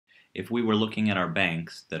If we were looking at our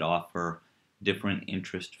banks that offer different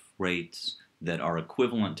interest rates that are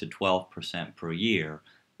equivalent to 12% per year,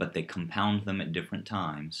 but they compound them at different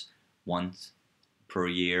times, once per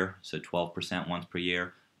year, so 12% once per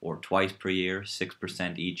year, or twice per year,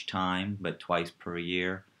 6% each time, but twice per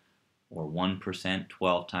year, or 1%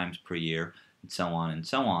 12 times per year, and so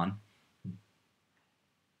on,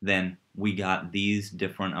 then we got these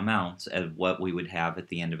different amounts as what we would have at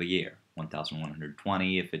the end of a year.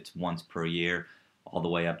 1,120 if it's once per year, all the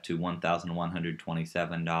way up to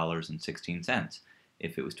 $1,127.16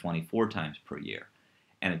 if it was 24 times per year.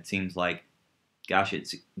 And it seems like, gosh,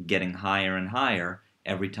 it's getting higher and higher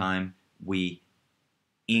every time we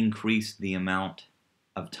increase the amount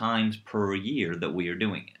of times per year that we are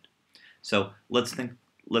doing it. So let's think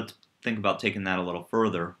about taking that a little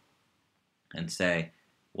further and say,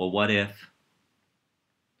 well, what if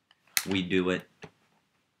we do it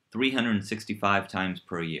 365 times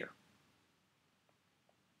per year?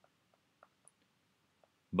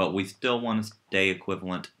 But we still want to stay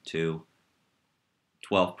equivalent to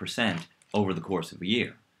 12% over the course of a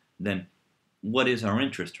year. Then what is our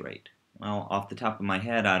interest rate? Well, off the top of my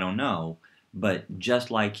head, I don't know. But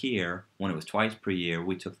just like here, when it was twice per year,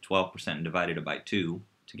 we took 12% and divided it by 2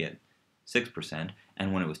 to get 6%.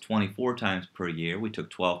 And when it was 24 times per year, we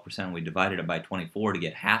took 12% and we divided it by 24 to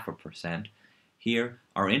get 0.5%. Here,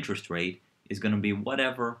 our interest rate is going to be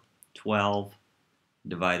whatever 12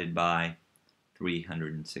 divided by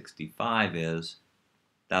 365 is.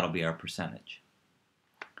 That'll be our percentage.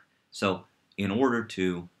 So in order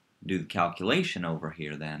to do the calculation over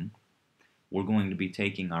here then, we're going to be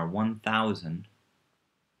taking our 1,000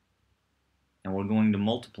 and we're going to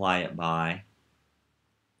multiply it by,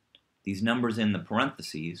 these numbers in the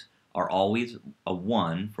parentheses are always a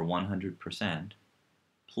 1 for 100%,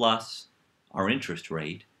 plus our interest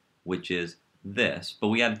rate, which is this, but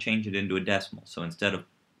we got to change it into a decimal. So instead of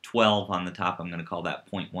 12 on the top, I'm going to call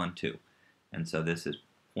that 0.12. And so this is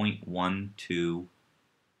 0.12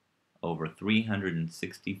 over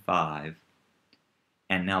 365.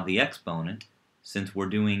 And now the exponent, since we're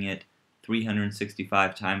doing it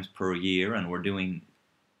 365 times per year and we're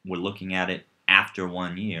looking at it after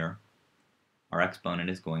 1 year, our exponent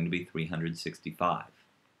is going to be 365.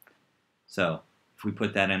 So if we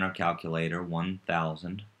put that in our calculator,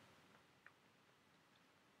 1,000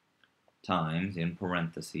 times, in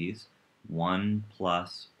parentheses, 1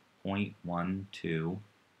 plus 0.12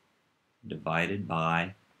 divided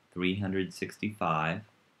by 365,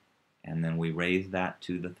 and then we raise that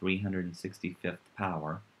to the 365th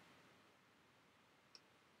power,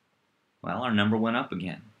 well, our number went up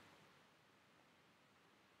again.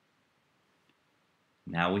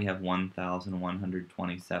 Now we have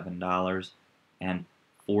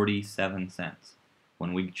 $1,127.47.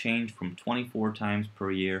 When we change from 24 times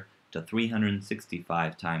per year to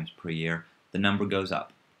 365 times per year, the number goes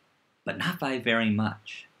up, but not by very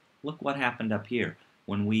much. Look what happened up here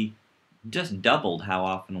when we just doubled how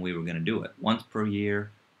often we were going to do it. Once per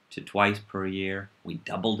year to twice per year, we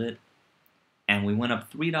doubled it, and we went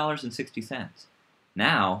up $3.60.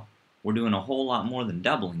 Now, we're doing a whole lot more than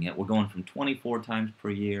doubling it. We're going from 24 times per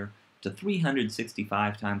year to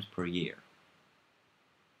 365 times per year.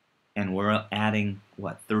 And we're adding,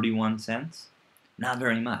 what, 31 cents? Not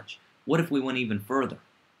very much. What if we went even further?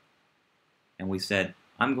 And we said,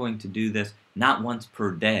 I'm going to do this not once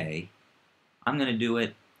per day. I'm going to do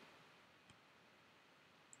it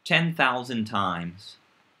 10,000 times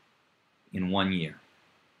in 1 year.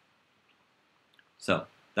 So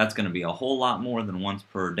that's going to be a whole lot more than once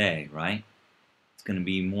per day, right? It's going to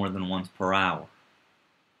be more than once per hour.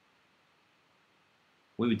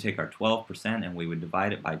 We would take our 12% and we would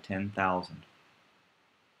divide it by 10,000.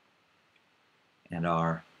 And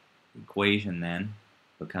our equation then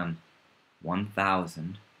becomes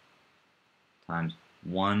 1,000 times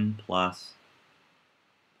 1 plus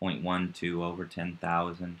 0.12 over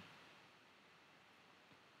 10,000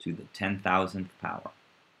 to the 10,000th power.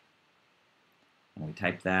 And we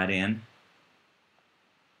type that in.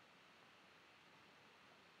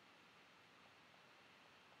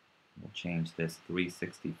 We'll change this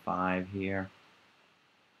 365 here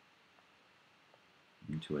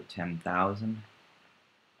into a 10,000.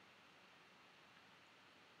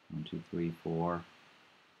 1, 2, 3, 4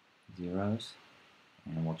 zeros.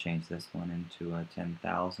 And we'll change this one into a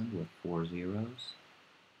 10,000 with 4 zeros.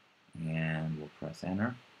 And we'll press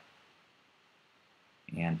enter.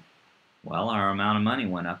 And, well, our amount of money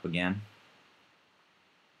went up again.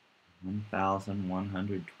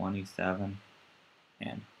 1,127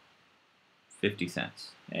 and 50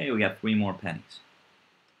 cents. Hey, we got 3 more pennies.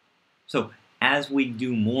 So as we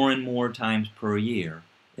do more and more times per year,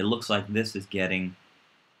 it looks like this is getting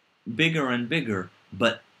bigger and bigger,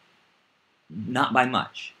 but not by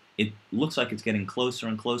much. It looks like it's getting closer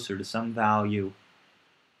and closer to some value.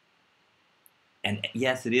 And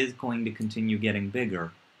yes, it is going to continue getting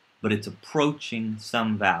bigger, but it's approaching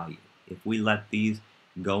some value. If we let these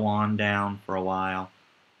go on down for a while,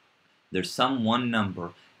 there's some one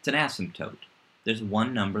number. It's an asymptote. There's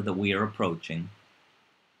one number that we are approaching.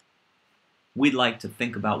 We'd like to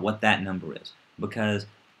think about what that number is, because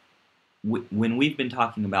when we've been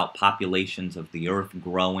talking about populations of the Earth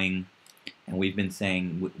growing, and we've been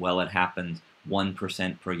saying, well, it happens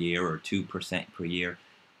 1% per year or 2% per year,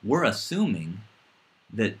 we're assuming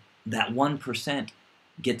that that 1%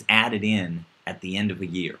 gets added in at the end of a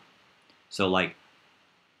year. So like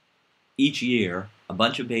each year, a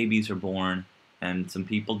bunch of babies are born and some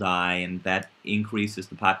people die, and that increases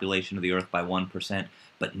the population of the Earth by 1%,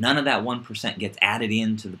 but none of that 1% gets added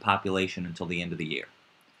into the population until the end of the year.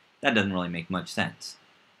 That doesn't really make much sense.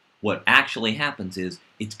 What actually happens is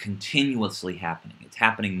it's continuously happening. It's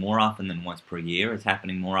happening more often than once per year. It's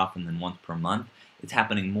happening more often than once per month. It's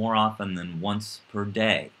happening more often than once per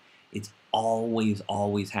day. It's always,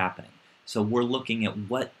 always happening. So we're looking at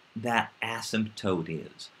what that asymptote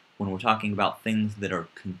is when we're talking about things that are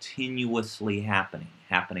continuously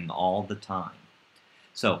happening all the time.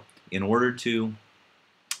 So in order to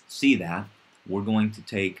see that, we're going to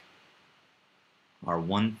take our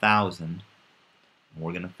 1,000, and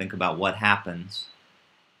we're going to think about what happens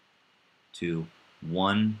to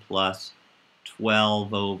 1 plus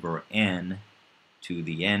 12 over n to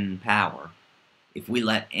the n power if we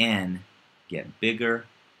let n get bigger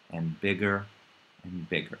and bigger and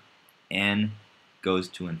bigger. N goes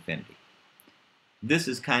to infinity. This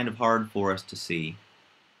is kind of hard for us to see,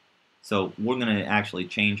 so we're going to actually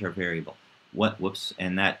change our variable. Whoops,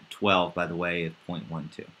 and that 12, by the way, is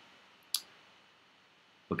 0.12.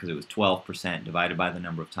 Because it was 12% divided by the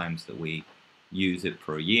number of times that we use it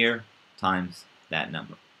per year times that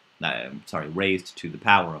number. Raised to the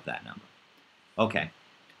power of that number. Okay.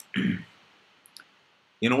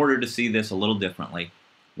 In order to see this a little differently,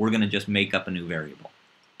 we're going to just make up a new variable.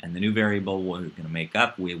 And the new variable we're going to make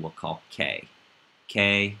up, we will call k.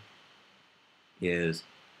 K is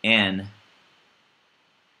n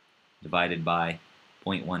divided by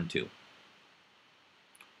 0.12.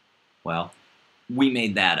 Well, we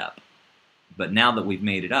made that up. But now that we've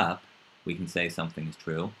made it up, we can say something is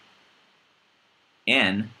true.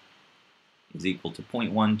 N is equal to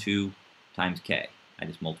 0.12 times k. I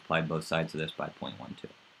just multiplied both sides of this by 0.12.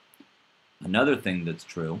 Another thing that's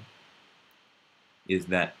true is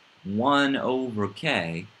that 1 over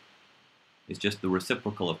k is just the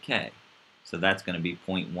reciprocal of k. So that's going to be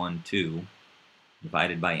 0.12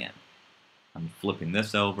 divided by n. I'm flipping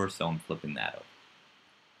this over, so I'm flipping that over.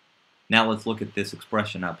 Now let's look at this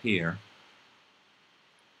expression up here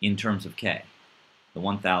in terms of k. The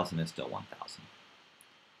 1,000 is still 1,000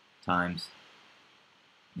 times,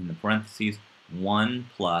 in the parentheses, 1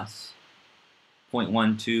 plus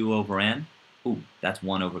 0.12 over n. Ooh, that's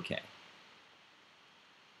 1 over k.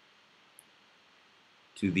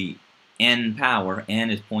 To the n power,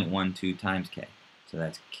 n is 0.12 times k. So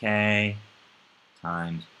that's k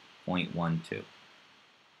times 0.12,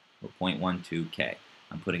 or 0.12k.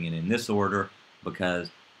 I'm putting it in this order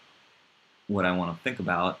because what I want to think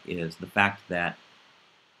about is the fact that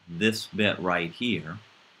this bit right here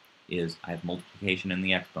is, I have multiplication in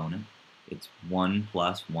the exponent. It's 1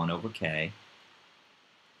 plus 1 over k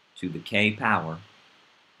to the k power,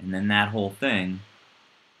 and then that whole thing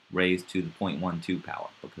raised to the 0.12 power,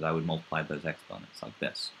 because I would multiply those exponents like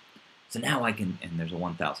this. So now I can, and there's a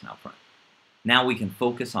 1,000 out front. Now we can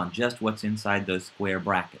focus on just what's inside those square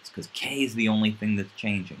brackets, because k is the only thing that's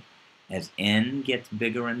changing. As n gets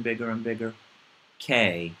bigger and bigger and bigger,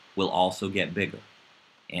 k will also get bigger.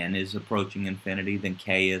 N is approaching infinity, then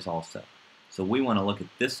k is also. So we want to look at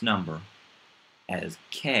this number as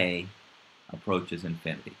k approaches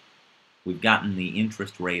infinity. We've gotten the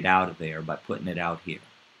interest rate out of there by putting it out here.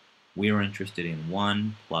 We are interested in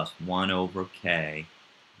 1 plus 1 over k,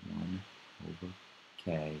 1 over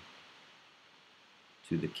k,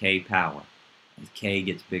 to the k power, as k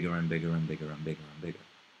gets bigger and bigger and bigger and bigger and bigger.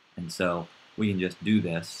 And so we can just do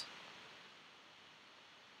this.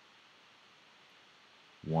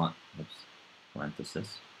 1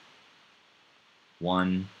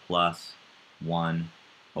 plus 1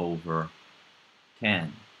 over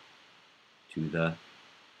 10 to the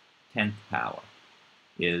 10th power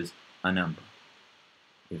is a number.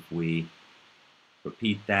 If we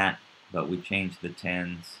repeat that, but we change the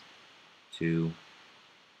tens to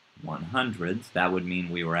 100s, that would mean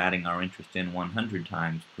we were adding our interest in 100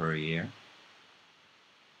 times per year.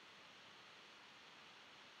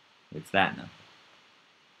 It's that number.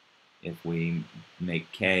 If we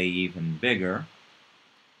make k even bigger,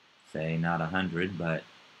 say not 100, but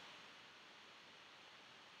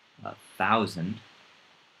 1,000,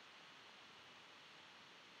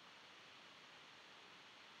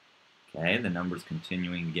 okay, the number's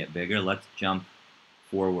continuing to get bigger. Let's jump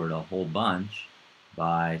forward a whole bunch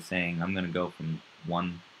by saying I'm going to go from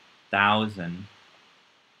 1,000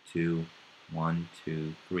 to 1,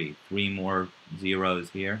 2, 3. 3 more zeros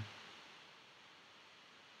here.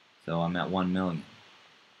 So I'm at 1 million.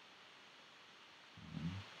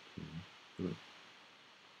 1, 2,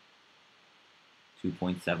 3.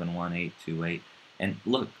 2.71828. And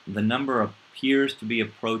look, the number appears to be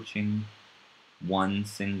approaching one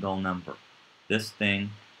single number. This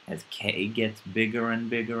thing, as k gets bigger and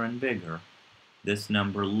bigger and bigger, this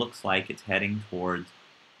number looks like it's heading towards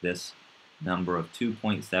this number of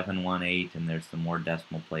 2.718, and there's some more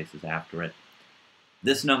decimal places after it.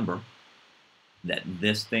 This number that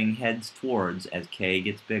this thing heads towards as k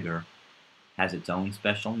gets bigger has its own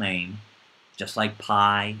special name, just like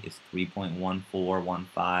pi is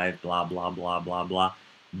 3.1415, blah, blah, blah, blah, blah.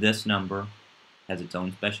 This number has its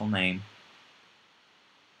own special name,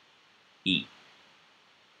 E,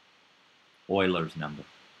 Euler's number.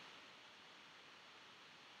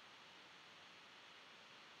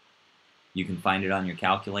 You can find it on your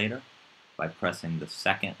calculator by pressing the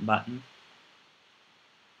second button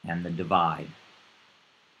and the divide.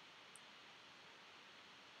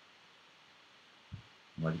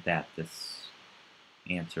 Look at that. This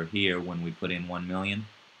answer here, when we put in 1 million,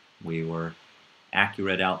 we were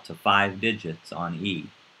accurate out to 5 digits on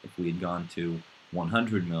E. If we had gone to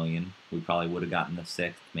 100 million, we probably would have gotten the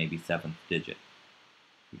 6th, maybe 7th digit.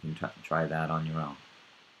 You can try that on your own.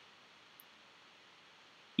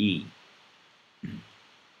 E.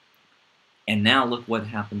 And now look what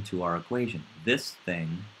happened to our equation. This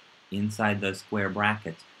thing inside those square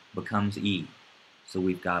brackets becomes E. So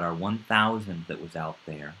we've got our 1,000 that was out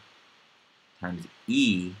there times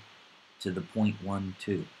E to the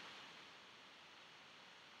 0.12.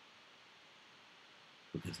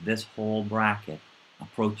 Because this whole bracket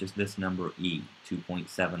approaches this number E,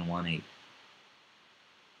 2.718.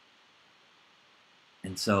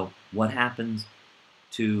 And so what happens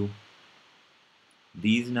to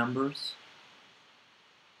these numbers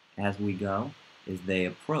as we go is they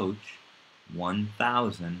approach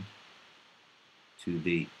 1,000 to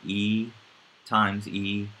the E times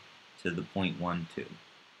E to the 0.12.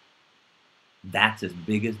 That's as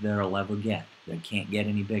big as they'll ever get. They can't get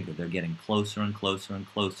any bigger. They're getting closer and closer and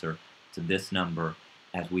closer to this number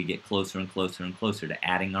as we get closer and closer and closer to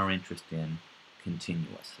adding our interest in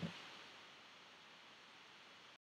continuously.